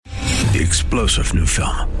The explosive new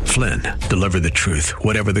film, Flynn, deliver the truth,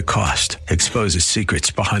 whatever the cost. Exposes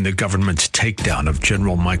secrets behind the government's takedown of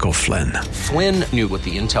General Michael Flynn. Flynn knew what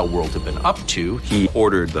the intel world had been up to. He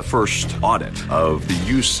ordered the first audit of the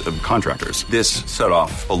use of contractors. This set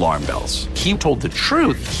off alarm bells. He told the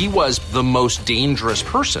truth. He was the most dangerous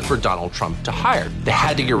person for Donald Trump to hire. They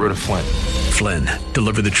had to get rid of Flynn. Flynn,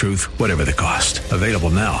 deliver the truth, whatever the cost. Available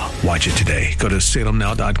now. Watch it today. Go to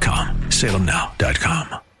salemnow.com.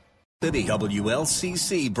 salemnow.com. City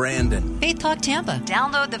WLCC Brandon. Faith Talk Tampa.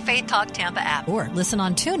 Download the Faith Talk Tampa app or listen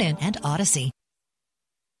on TuneIn and Odyssey.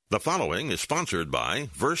 The following is sponsored by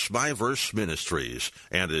Verse Ministries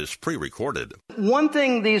and is pre-recorded. One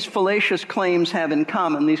thing these fallacious claims have in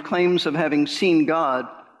common, these claims of having seen God,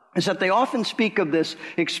 is that they often speak of this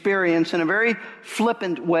experience in a very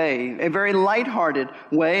flippant way, a very lighthearted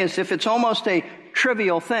way, as if it's almost a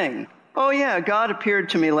trivial thing. Oh yeah, God appeared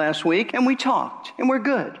to me last week and we talked and we're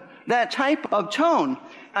good. That type of tone.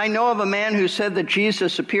 I know of a man who said that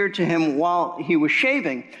Jesus appeared to him while he was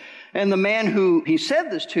shaving. And the man who he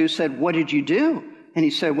said this to said, "What did you do?" And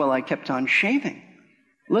he said, "Well, I kept on shaving."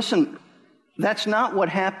 Listen, that's not what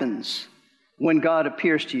happens when God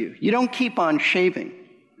appears to you. You don't keep on shaving.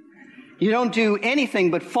 You don't do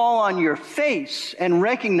anything but fall on your face and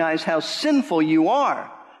recognize how sinful you are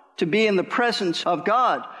to be in the presence of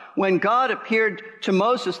God. When God appeared to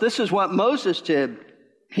Moses, this is what Moses did.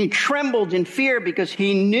 He trembled in fear because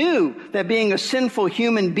he knew that being a sinful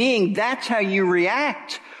human being, that's how you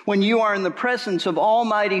react when you are in the presence of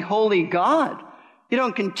Almighty Holy God. You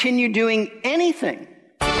don't continue doing anything.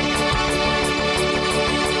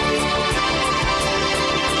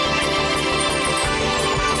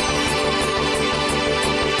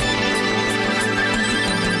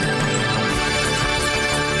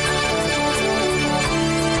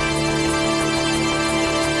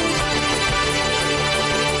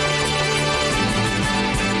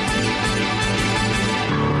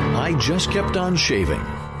 I just kept on shaving.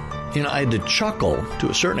 I had to chuckle to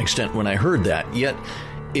a certain extent when I heard that, yet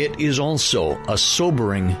it is also a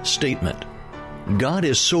sobering statement. God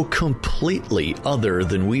is so completely other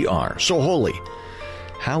than we are, so holy.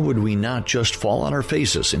 How would we not just fall on our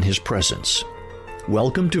faces in His presence?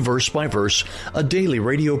 Welcome to Verse by Verse, a daily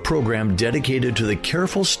radio program dedicated to the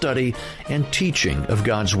careful study and teaching of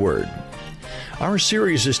God's Word. Our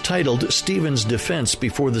series is titled Stephen's Defense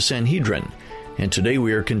Before the Sanhedrin. And today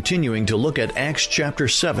we are continuing to look at Acts chapter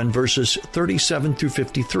 7, verses 37 through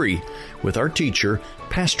 53, with our teacher,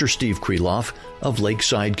 Pastor Steve Kreloff of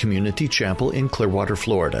Lakeside Community Chapel in Clearwater,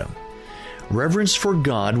 Florida. Reverence for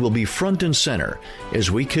God will be front and center as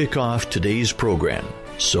we kick off today's program.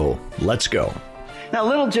 So, let's go. Now,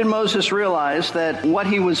 little did Moses realize that what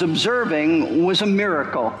he was observing was a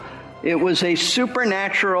miracle. It was a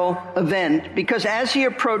supernatural event because as he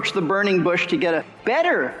approached the burning bush to get a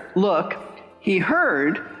better look, he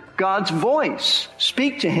heard God's voice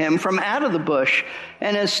speak to him from out of the bush.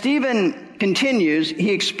 And as Stephen continues,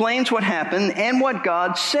 he explains what happened and what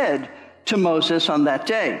God said to Moses on that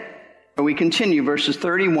day. We continue verses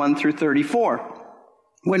 31 through 34.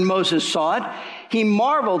 When Moses saw it, he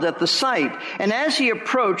marveled at the sight. And as he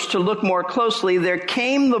approached to look more closely, there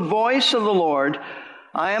came the voice of the Lord,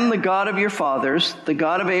 "I am the God of your fathers, the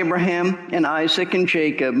God of Abraham and Isaac and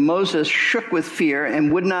Jacob." Moses shook with fear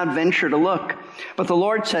and would not venture to look. But the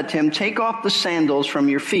Lord said to him, "Take off the sandals from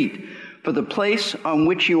your feet, for the place on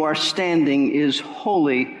which you are standing is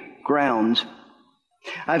holy ground.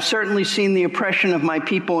 I've certainly seen the oppression of my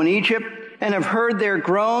people in Egypt, and have heard their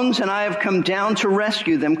groans, and I have come down to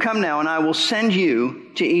rescue them. Come now, and I will send you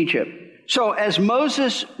to Egypt." So as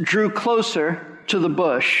Moses drew closer to the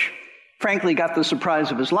bush, frankly got the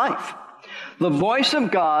surprise of his life. The voice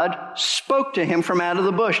of God spoke to him from out of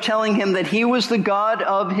the bush, telling him that he was the God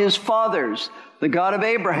of his fathers, the God of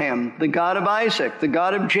Abraham, the God of Isaac, the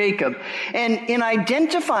God of Jacob. And in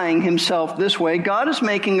identifying himself this way, God is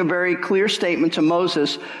making a very clear statement to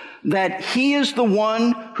Moses that he is the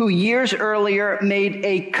one who years earlier made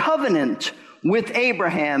a covenant with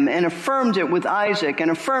Abraham and affirmed it with Isaac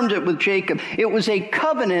and affirmed it with Jacob. It was a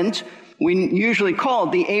covenant we usually call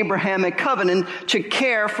the Abrahamic covenant, to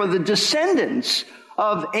care for the descendants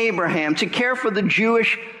of Abraham, to care for the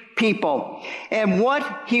Jewish people. And what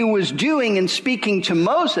he was doing in speaking to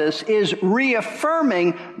Moses is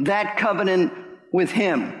reaffirming that covenant with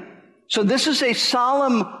him. So this is a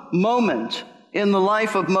solemn moment in the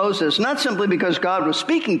life of Moses, not simply because God was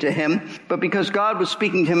speaking to him, but because God was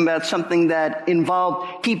speaking to him about something that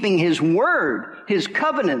involved keeping his word, his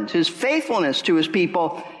covenant, his faithfulness to his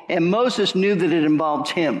people, and Moses knew that it involved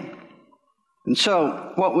him. And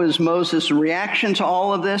so, what was Moses' reaction to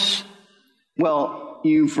all of this? Well,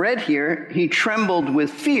 you've read here, he trembled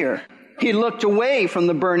with fear. He looked away from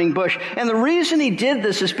the burning bush. And the reason he did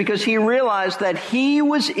this is because he realized that he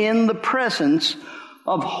was in the presence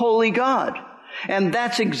of holy God. And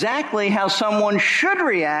that's exactly how someone should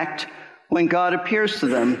react when God appears to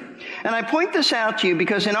them. And I point this out to you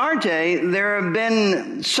because in our day, there have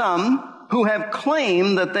been some who have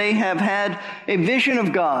claimed that they have had a vision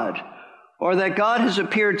of God, or that God has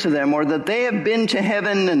appeared to them, or that they have been to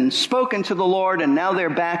heaven and spoken to the Lord and now they're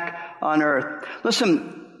back on earth.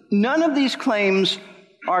 Listen, none of these claims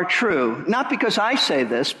are true, not because I say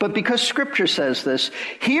this, but because Scripture says this.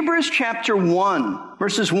 Hebrews chapter 1,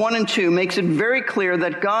 verses 1 and 2 makes it very clear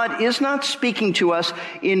that God is not speaking to us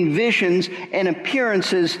in visions and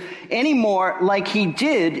appearances anymore like he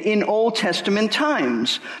did in Old Testament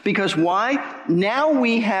times. Because why? Now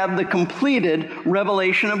we have the completed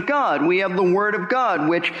revelation of God. We have the Word of God,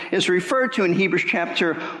 which is referred to in Hebrews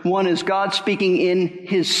chapter 1 as God speaking in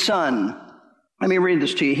his Son. Let me read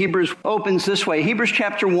this to you. Hebrews opens this way. Hebrews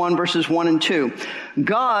chapter 1, verses 1 and 2.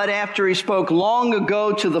 God, after he spoke long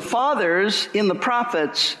ago to the fathers in the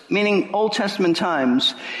prophets, meaning Old Testament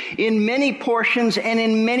times, in many portions and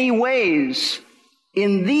in many ways,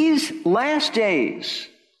 in these last days,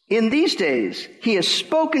 he has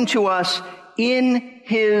spoken to us in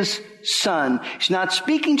his Son. He's not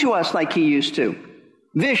speaking to us like he used to.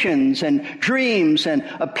 Visions and dreams and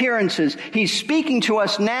appearances. He's speaking to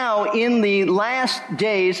us now in the last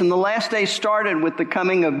days, and the last days started with the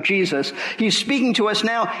coming of Jesus. He's speaking to us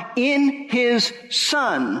now in his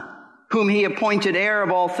Son, whom he appointed heir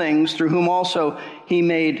of all things, through whom also he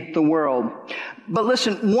made the world. But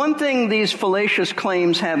listen, one thing these fallacious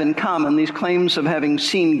claims have in common, these claims of having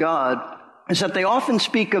seen God, is that they often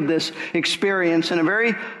speak of this experience in a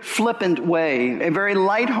very flippant way, a very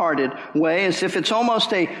lighthearted way, as if it's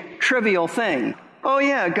almost a trivial thing. Oh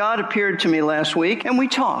yeah, God appeared to me last week and we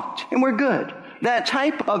talked and we're good. That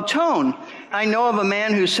type of tone. I know of a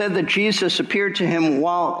man who said that Jesus appeared to him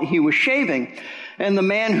while he was shaving. And the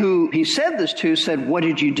man who he said this to said, "What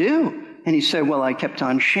did you do?" And he said, "Well, I kept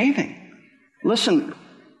on shaving." Listen,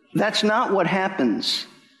 that's not what happens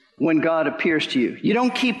when God appears to you. You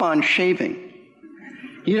don't keep on shaving.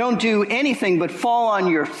 You don't do anything but fall on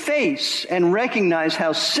your face and recognize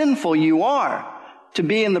how sinful you are to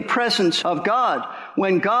be in the presence of God.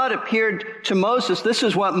 When God appeared to Moses, this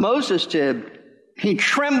is what Moses did. He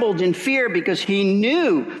trembled in fear because he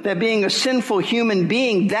knew that being a sinful human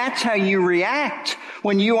being, that's how you react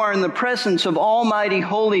when you are in the presence of Almighty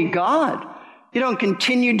Holy God. You don't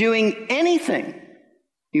continue doing anything.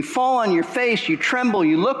 You fall on your face, you tremble,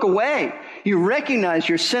 you look away, you recognize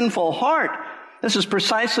your sinful heart. This is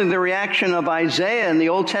precisely the reaction of Isaiah in the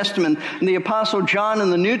Old Testament and the Apostle John in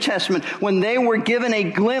the New Testament when they were given a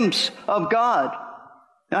glimpse of God.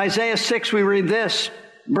 In Isaiah 6, we read this,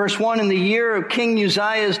 verse 1, "In the year of King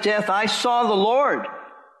Uzziah's death, I saw the Lord."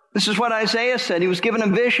 This is what Isaiah said. He was given a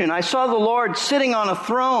vision. "I saw the Lord sitting on a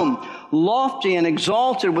throne, lofty and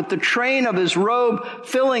exalted, with the train of his robe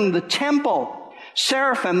filling the temple.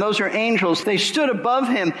 Seraphim, those are angels, they stood above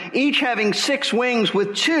him, each having 6 wings.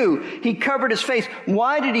 With 2, he covered his face."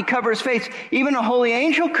 Why did he cover his face? Even a holy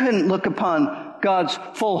angel couldn't look upon God's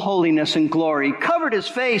full holiness and glory. He covered his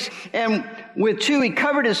face, and with 2, he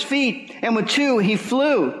covered his feet, and with 2, he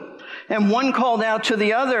flew. And one called out to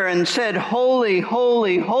the other and said, "Holy,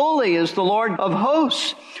 holy, holy is the Lord of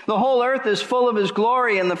hosts. The whole earth is full of his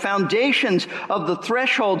glory, and the foundations of the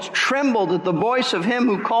thresholds trembled at the voice of him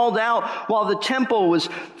who called out while the temple was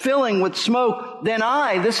filling with smoke. Then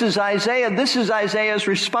I," this is Isaiah's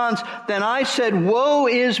response, "then I said, woe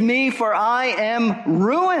is me, for I am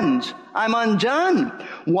ruined. I'm undone.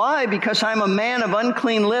 Why? Because I'm a man of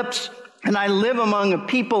unclean lips, and I live among a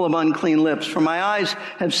people of unclean lips, for my eyes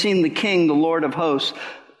have seen the King, the Lord of hosts."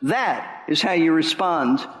 That is how you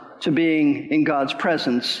respond to being in God's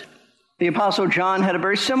presence. The Apostle John had a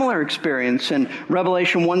very similar experience. In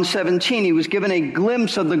Revelation 1:17, he was given a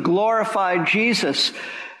glimpse of the glorified Jesus.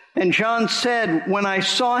 And John said, "When I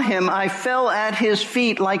saw him, I fell at his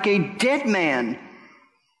feet like a dead man.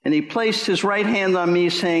 And he placed his right hand on me,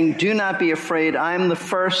 saying, 'Do not be afraid. I am the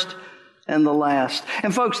first and the last.'"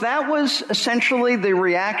 And folks, that was essentially the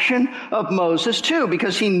reaction of Moses too,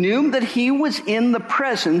 because he knew that he was in the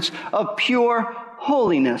presence of pure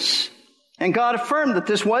holiness. And God affirmed that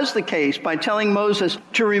this was the case by telling Moses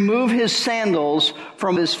to remove his sandals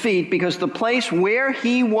from his feet, because the place where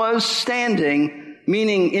he was standing,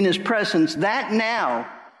 meaning in his presence, that now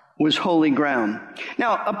was holy ground.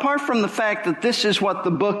 Now, apart from the fact that this is what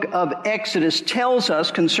the book of Exodus tells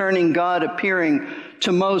us concerning God appearing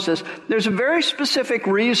to Moses, there's a very specific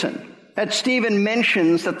reason that Stephen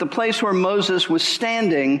mentions that the place where Moses was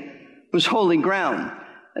standing was holy ground.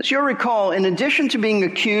 As you'll recall, in addition to being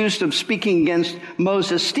accused of speaking against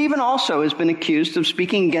Moses, Stephen also has been accused of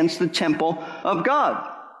speaking against the temple of God.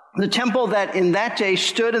 The temple that in that day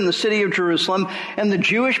stood in the city of Jerusalem, and the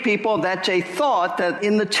Jewish people of that day thought that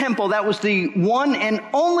in the temple that was the one and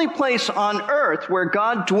only place on earth where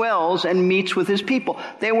God dwells and meets with his people.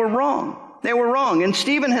 They were wrong. They were wrong. And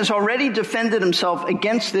Stephen has already defended himself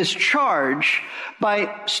against this charge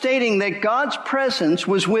by stating that God's presence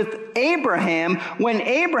was with Abraham when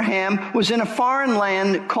Abraham was in a foreign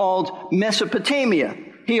land called Mesopotamia.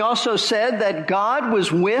 He also said that God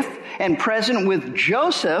was with and present with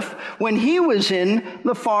Joseph when he was in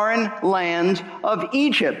the foreign land of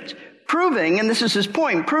Egypt, proving, and this is his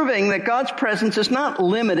point, proving that God's presence is not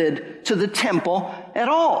limited to the temple at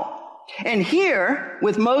all. And here,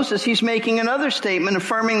 with Moses, he's making another statement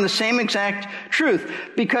affirming the same exact truth,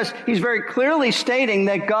 because he's very clearly stating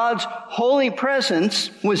that God's holy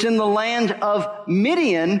presence was in the land of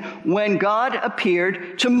Midian when God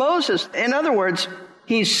appeared to Moses. In other words,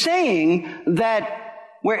 he's saying that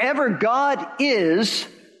wherever God is,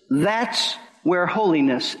 that's where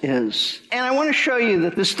holiness is. And I want to show you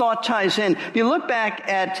that this thought ties in. If you look back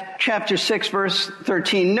at chapter 6, verse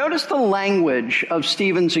 13, notice the language of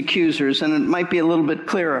Stephen's accusers, and it might be a little bit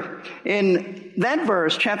clearer. In that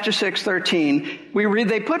verse, chapter 6, 13, we read,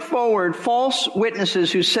 they put forward false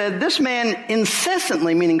witnesses who said, this man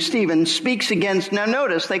incessantly, meaning Stephen, speaks against, now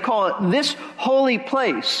notice, they call it this holy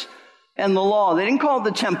place and the law. They didn't call it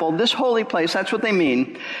the temple, this holy place. That's what they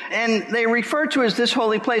mean. And they refer to it as this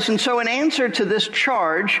holy place. And so in answer to this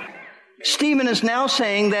charge, Stephen is now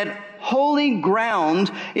saying that holy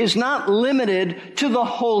ground is not limited to the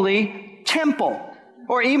holy temple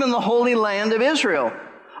or even the holy land of Israel.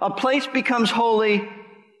 A place becomes holy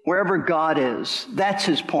wherever God is. That's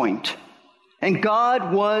his point. And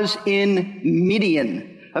God was in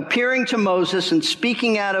Midian, appearing to Moses and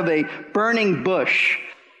speaking out of a burning bush.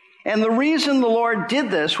 And the reason the Lord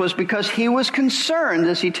did this was because he was concerned,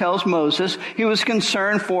 as he tells Moses, he was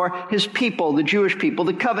concerned for his people, the Jewish people,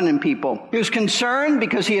 the covenant people. He was concerned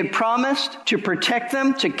because he had promised to protect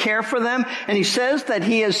them, to care for them. And he says that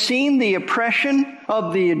he has seen the oppression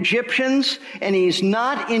of the Egyptians, and he's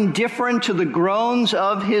not indifferent to the groans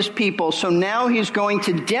of his people. So now he's going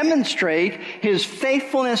to demonstrate his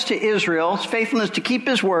faithfulness to Israel, his faithfulness to keep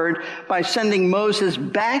his word, by sending Moses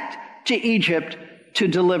back to Egypt to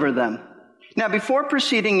deliver them. Now, before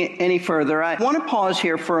proceeding any further, I want to pause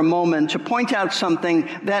here for a moment to point out something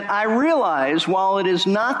that I realize, while it is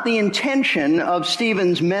not the intention of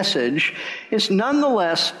Stephen's message, is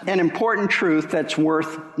nonetheless an important truth that's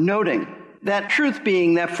worth noting. That truth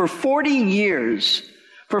being that for 40 years,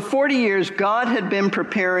 God had been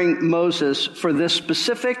preparing Moses for this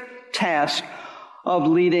specific task of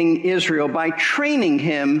leading Israel by training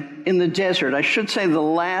him in the desert. I should say the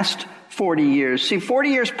last 40 years. See, 40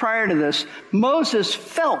 years prior to this, Moses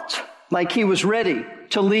felt like he was ready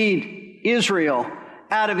to lead Israel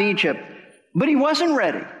out of Egypt, but he wasn't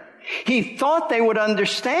ready. He thought they would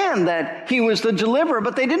understand that he was the deliverer,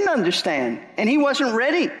 but they didn't understand, and he wasn't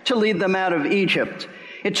ready to lead them out of Egypt.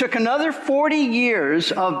 It took another 40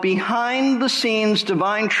 years of behind-the-scenes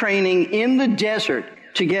divine training in the desert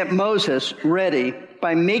to get Moses ready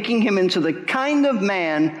by making him into the kind of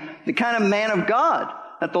man of God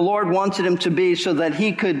that the Lord wanted him to be, so that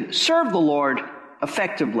he could serve the Lord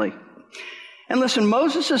effectively. And listen,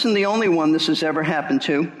 Moses isn't the only one this has ever happened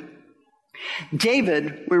to.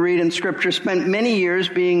 David, we read in Scripture, spent many years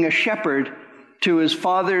being a shepherd to his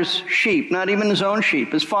father's sheep, not even his own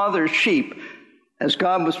sheep, his father's sheep, as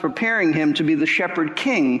God was preparing him to be the shepherd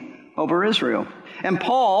king over Israel. And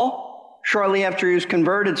Paul, shortly after he was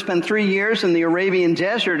converted, spent 3 years in the Arabian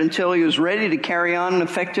desert until he was ready to carry on an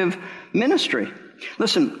effective ministry.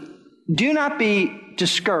 Listen, do not be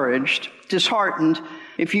discouraged, disheartened,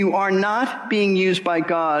 if you are not being used by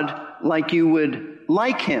God like you would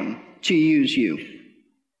like him to use you.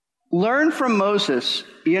 Learn from Moses.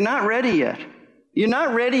 You're not ready yet. You're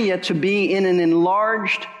not ready yet to be in an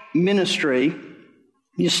enlarged ministry.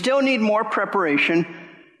 You still need more preparation.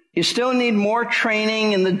 You still need more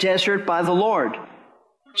training in the desert by the Lord.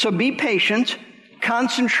 So be patient.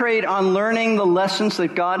 Concentrate on learning the lessons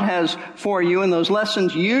that God has for you, and those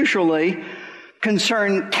lessons usually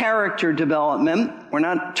concern character development. We're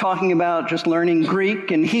not talking about just learning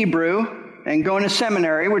Greek and Hebrew and going to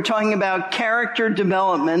seminary. We're talking about character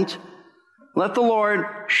development. Let the Lord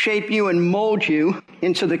shape you and mold you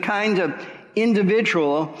into the kind of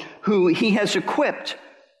individual who he has equipped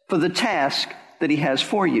for the task that he has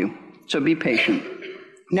for you. So be patient.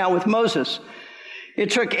 Now with Moses, It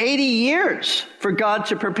took 80 years for God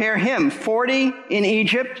to prepare him, 40 in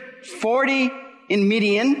Egypt, 40 in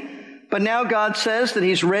Midian. But now God says that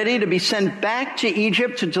he's ready to be sent back to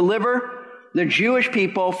Egypt to deliver the Jewish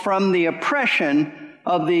people from the oppression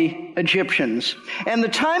of the Egyptians. And the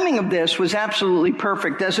timing of this was absolutely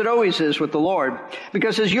perfect, as it always is with the Lord.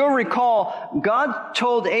 Because as you'll recall, God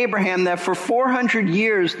told Abraham that for 400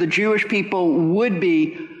 years the Jewish people would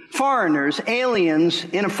be foreigners, aliens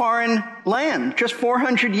in a foreign land. Just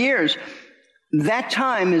 400 years. That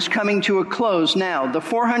time is coming to a close now. The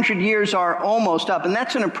 400 years are almost up, and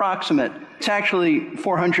that's an approximate. It's actually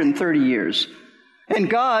 430 years. And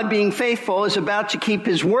God, being faithful, is about to keep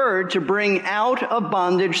his word to bring out of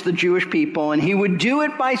bondage the Jewish people, and he would do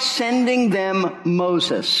it by sending them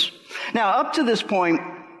Moses. Now, up to this point,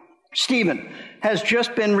 Stephen has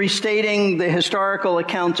just been restating the historical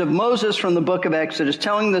account of Moses from the book of Exodus,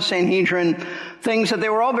 telling the Sanhedrin things that they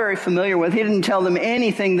were all very familiar with. He didn't tell them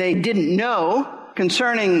anything they didn't know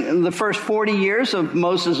concerning the first 40 years of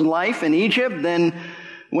Moses' life in Egypt, then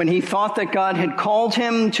when he thought that God had called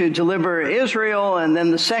him to deliver Israel, and then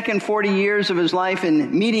the second 40 years of his life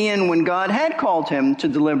in Midian when God had called him to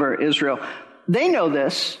deliver Israel. They know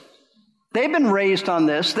this. They've been raised on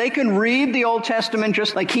this. They can read the Old Testament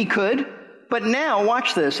just like he could. But now,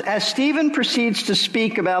 watch this. As Stephen proceeds to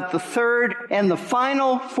speak about the third and the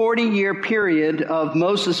final 40-year period of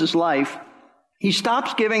Moses' life, he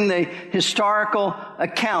stops giving the historical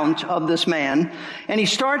account of this man, and he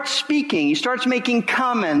starts speaking. He starts making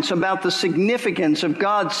comments about the significance of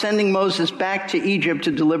God sending Moses back to Egypt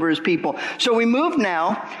to deliver his people. So we move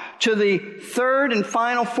now to the third and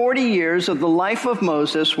final 40 years of the life of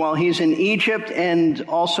Moses while he's in Egypt, and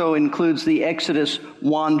also includes the Exodus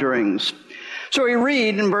wanderings. So we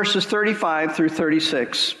read in verses 35 through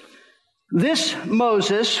 36. This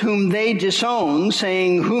Moses, whom they disowned,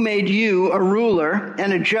 saying, "Who made you a ruler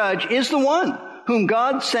and a judge?" is the one whom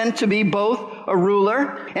God sent to be both a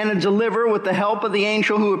ruler and a deliverer with the help of the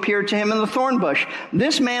angel who appeared to him in the thorn bush.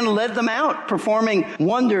 This man led them out, performing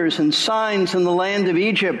wonders and signs in the land of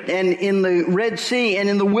Egypt and in the Red Sea and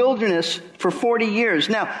in the wilderness for 40 years.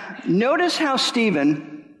 Now, notice how Stephen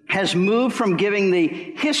has moved from giving the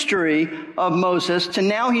history of Moses to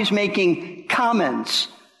now he's making comments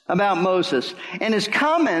about Moses. And his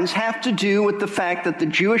comments have to do with the fact that the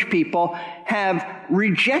Jewish people have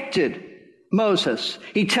rejected Moses.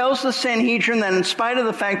 He tells the Sanhedrin that in spite of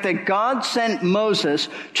the fact that God sent Moses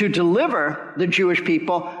to deliver the Jewish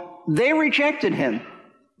people, they rejected him.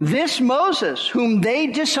 This Moses, whom they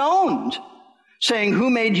disowned, saying, "Who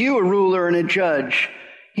made you a ruler and a judge?"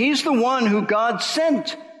 He's the one who God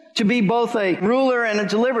sent to be both a ruler and a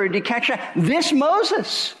deliverer. Did you catch that? This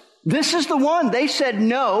Moses. This is the one. They said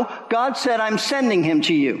no. God said, "I'm sending him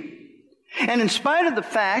to you." And in spite of the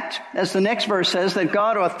fact, as the next verse says, that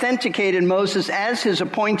God authenticated Moses as his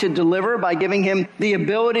appointed deliverer by giving him the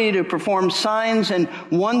ability to perform signs and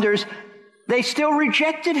wonders, they still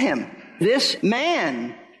rejected him. This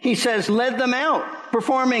man, he says, led them out,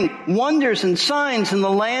 performing wonders and signs in the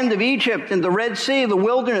land of Egypt and the Red Sea, the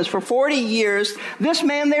wilderness for 40 years. This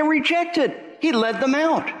man they rejected. He led them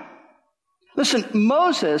out. Listen,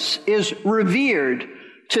 Moses is revered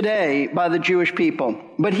today by the Jewish people,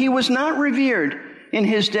 but he was not revered in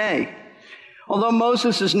his day. Although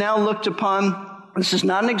Moses is now looked upon, this is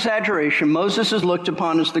not an exaggeration, Moses is looked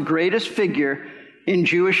upon as the greatest figure in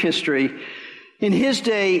Jewish history. In his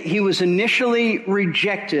day, he was initially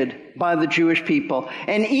rejected by the Jewish people.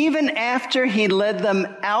 And even after he led them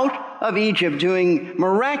out of Egypt, doing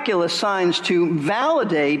miraculous signs to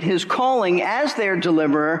validate his calling as their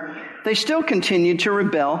deliverer, they still continued to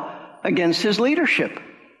rebel against his leadership.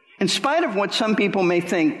 In spite of what some people may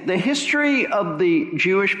think, the history of the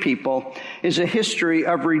Jewish people is a history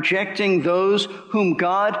of rejecting those whom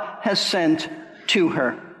God has sent to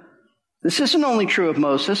her. This isn't only true of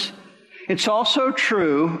Moses. It's also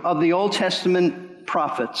true of the Old Testament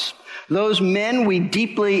prophets. Those men we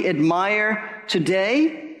deeply admire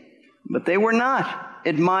today, but they were not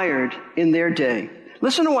admired in their day.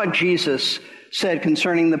 Listen to what Jesus said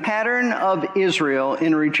concerning the pattern of Israel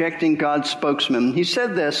in rejecting God's spokesman. He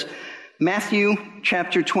said this, Matthew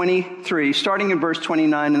chapter 23, starting in verse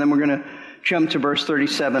 29, and then we're going to jump to verse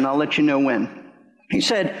 37. I'll let you know when. He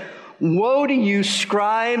said, "Woe to you,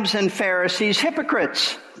 scribes and Pharisees,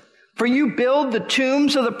 hypocrites! For you build the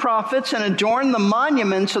tombs of the prophets and adorn the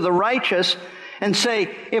monuments of the righteous, and say,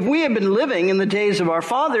 if we had been living in the days of our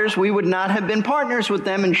fathers, we would not have been partners with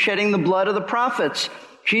them in shedding the blood of the prophets."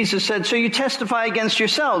 Jesus said, "So you testify against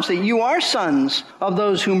yourselves that you are sons of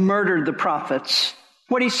those who murdered the prophets."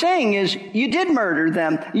 What he's saying is, you did murder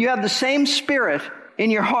them. You have the same spirit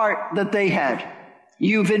in your heart that they had.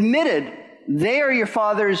 You've admitted they are your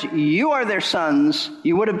fathers, you are their sons.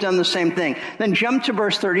 You would have done the same thing. Then jump to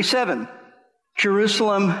verse 37.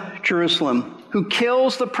 Jerusalem, Jerusalem, who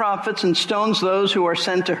kills the prophets and stones those who are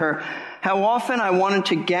sent to her. How often I wanted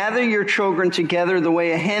to gather your children together the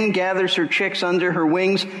way a hen gathers her chicks under her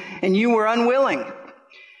wings, and you were unwilling.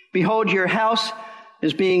 Behold, your house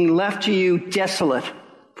is being left to you desolate.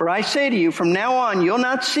 For I say to you, from now on you'll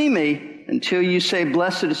not see me until you say,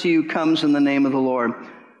 blessed is he who comes in the name of the Lord.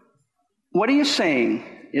 What he is saying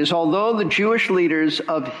is, although the Jewish leaders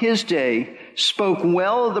of his day spoke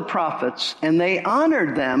well of the prophets and they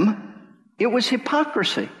honored them, it was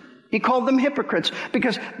hypocrisy. He called them hypocrites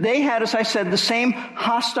because they had, as I said, the same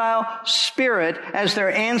hostile spirit as their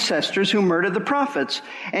ancestors who murdered the prophets.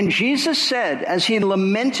 And Jesus said, as he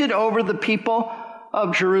lamented over the people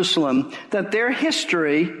of Jerusalem, that their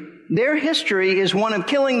history is one of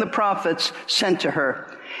killing the prophets sent to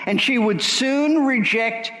her. And she would soon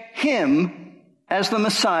reject him as the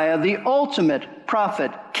Messiah, the ultimate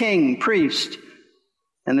prophet, king, priest,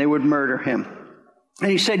 and they would murder him. And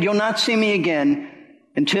he said, you'll not see me again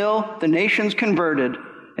until the nation's converted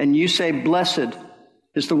and you say, blessed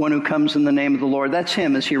is the one who comes in the name of the Lord. That's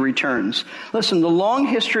him as he returns. Listen, the long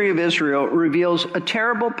history of Israel reveals a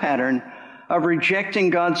terrible pattern of rejecting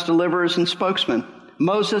God's deliverers and spokesmen.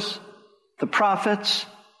 Moses, the prophets,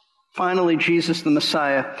 finally Jesus the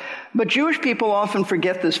Messiah. But Jewish people often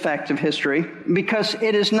forget this fact of history because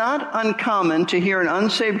it is not uncommon to hear an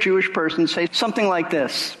unsaved Jewish person say something like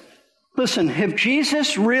this. Listen, if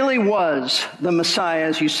Jesus really was the Messiah,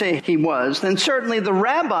 as you say he was, then certainly the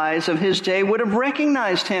rabbis of his day would have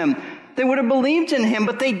recognized him. They would have believed in him,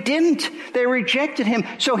 but they didn't. They rejected him.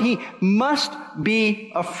 So he must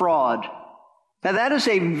be a fraud. Now that is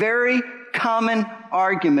a very common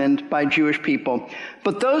argument by Jewish people.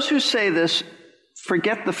 But those who say this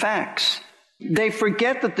forget the facts. They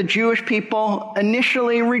forget that the Jewish people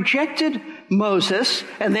initially rejected Moses,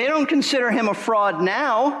 and they don't consider him a fraud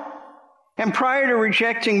now. And prior to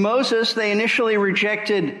rejecting Moses, they initially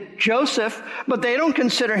rejected Joseph, but they don't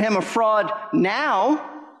consider him a fraud now.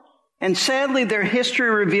 And sadly, their history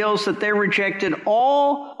reveals that they rejected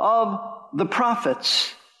all of the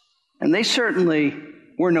prophets. And they certainly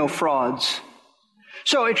were no frauds.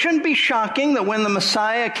 So it shouldn't be shocking that when the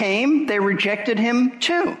Messiah came, they rejected him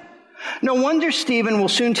too. No wonder Stephen will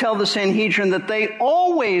soon tell the Sanhedrin that they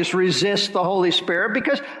always resist the Holy Spirit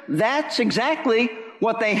because that's exactly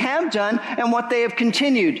what they have done and what they have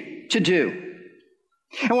continued to do.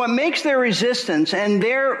 And what makes their resistance and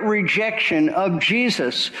their rejection of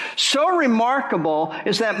Jesus so remarkable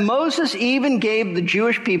is that Moses even gave the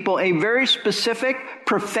Jewish people a very specific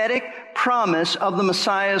prophetic promise of the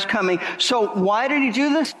Messiah's coming. So why did he do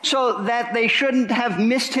this? So that they shouldn't have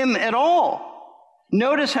missed him at all.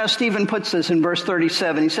 Notice how Stephen puts this in verse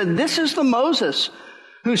 37. He said, this is the Moses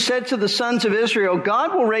who said to the sons of Israel,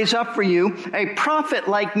 God will raise up for you a prophet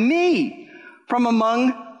like me from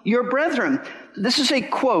among your brethren. This is a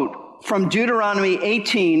quote from Deuteronomy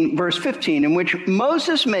 18, verse 15, in which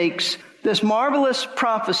Moses makes this marvelous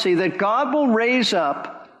prophecy that God will raise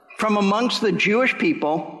up from amongst the Jewish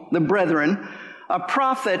people, the brethren, a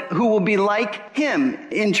prophet who will be like him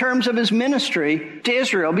in terms of his ministry to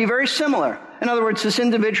Israel, be very similar. In other words, this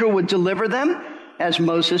individual would deliver them, as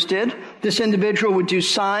Moses did. This individual would do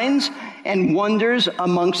signs and wonders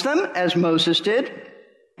amongst them, as Moses did.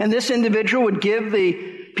 And this individual would give the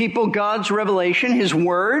people God's revelation, his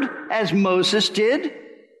word, as Moses did.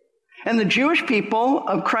 And the Jewish people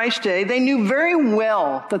of Christ's day, they knew very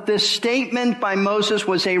well that this statement by Moses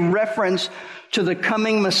was a reference to the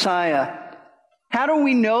coming Messiah. How do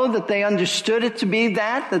we know that they understood it to be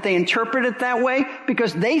that they interpreted it that way?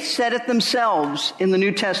 Because they said it themselves in the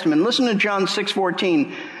New Testament. Listen to John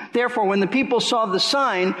 6:14. Therefore, when the people saw the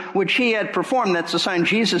sign which he had performed, that's the sign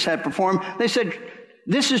Jesus had performed, they said,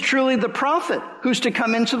 this is truly the prophet who's to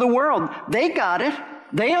come into the world. They got it.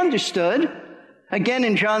 They understood. Again,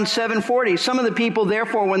 in John 7:40, some of the people,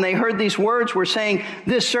 therefore, when they heard these words, were saying,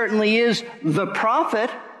 this certainly is the prophet.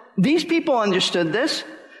 These people understood this.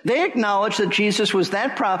 They acknowledged that Jesus was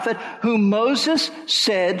that prophet whom Moses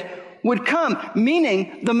said would come,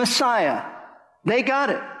 meaning the Messiah. They got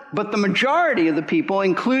it. But the majority of the people,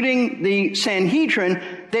 including the Sanhedrin,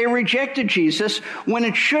 they rejected Jesus when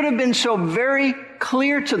it should have been so very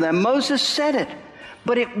clear to them. Moses said it,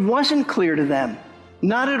 but it wasn't clear to them.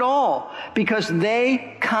 Not at all, because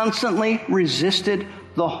they constantly resisted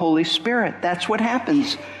the Holy Spirit. That's what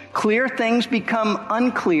happens. Clear things become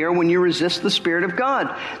unclear when you resist the Spirit of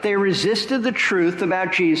God. They resisted the truth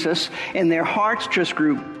about Jesus, and their hearts just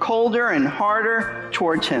grew colder and harder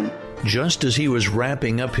towards him. Just as he was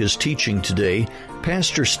wrapping up his teaching today,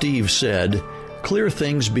 Pastor Steve said, "Clear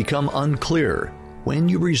things become unclear when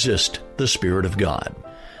you resist the Spirit of God."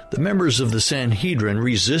 The members of the Sanhedrin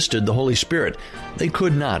resisted the Holy Spirit. They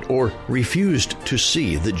could not or refused to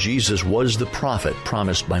see that Jesus was the prophet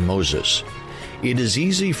promised by Moses. It is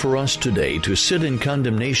easy for us today to sit in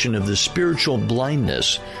condemnation of the spiritual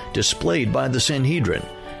blindness displayed by the Sanhedrin.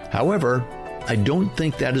 However, I don't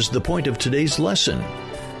think that is the point of today's lesson.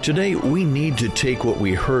 Today, we need to take what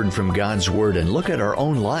we heard from God's Word and look at our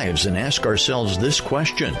own lives and ask ourselves this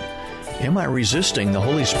question: am I resisting the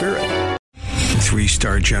Holy Spirit?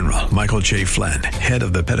 3-star General Michael J. Flynn, head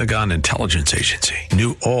of the Pentagon Intelligence Agency,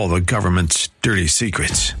 knew all the government's dirty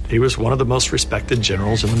secrets. He was one of the most respected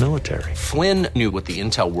generals in the military. Flynn knew what the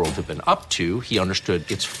intel world had been up to. He understood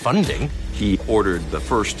its funding. He ordered the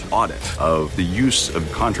first audit of the use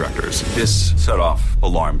of contractors. This set off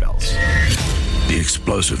alarm bells. The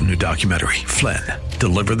explosive new documentary, Flynn,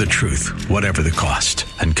 Deliver the Truth, Whatever the Cost,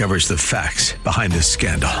 uncovers the facts behind this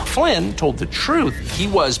scandal. Flynn told the truth. He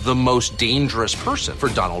was the most dangerous person for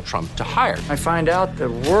Donald Trump to hire. I find out the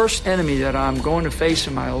worst enemy that I'm going to face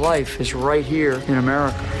in my life is right here in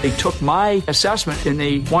America. They took my assessment and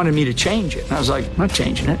they wanted me to change it. And I was like, I'm not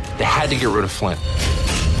changing it. They had to get rid of Flynn.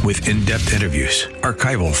 With in-depth interviews,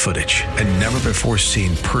 archival footage, and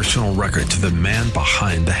never-before-seen personal records of the man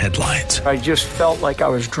behind the headlines. I just felt like I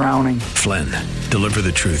was drowning. Flynn, Deliver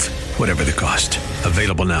the Truth, Whatever the Cost.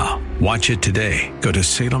 Available now. Watch it today. Go to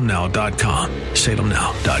salemnow.com.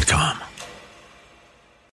 salemnow.com.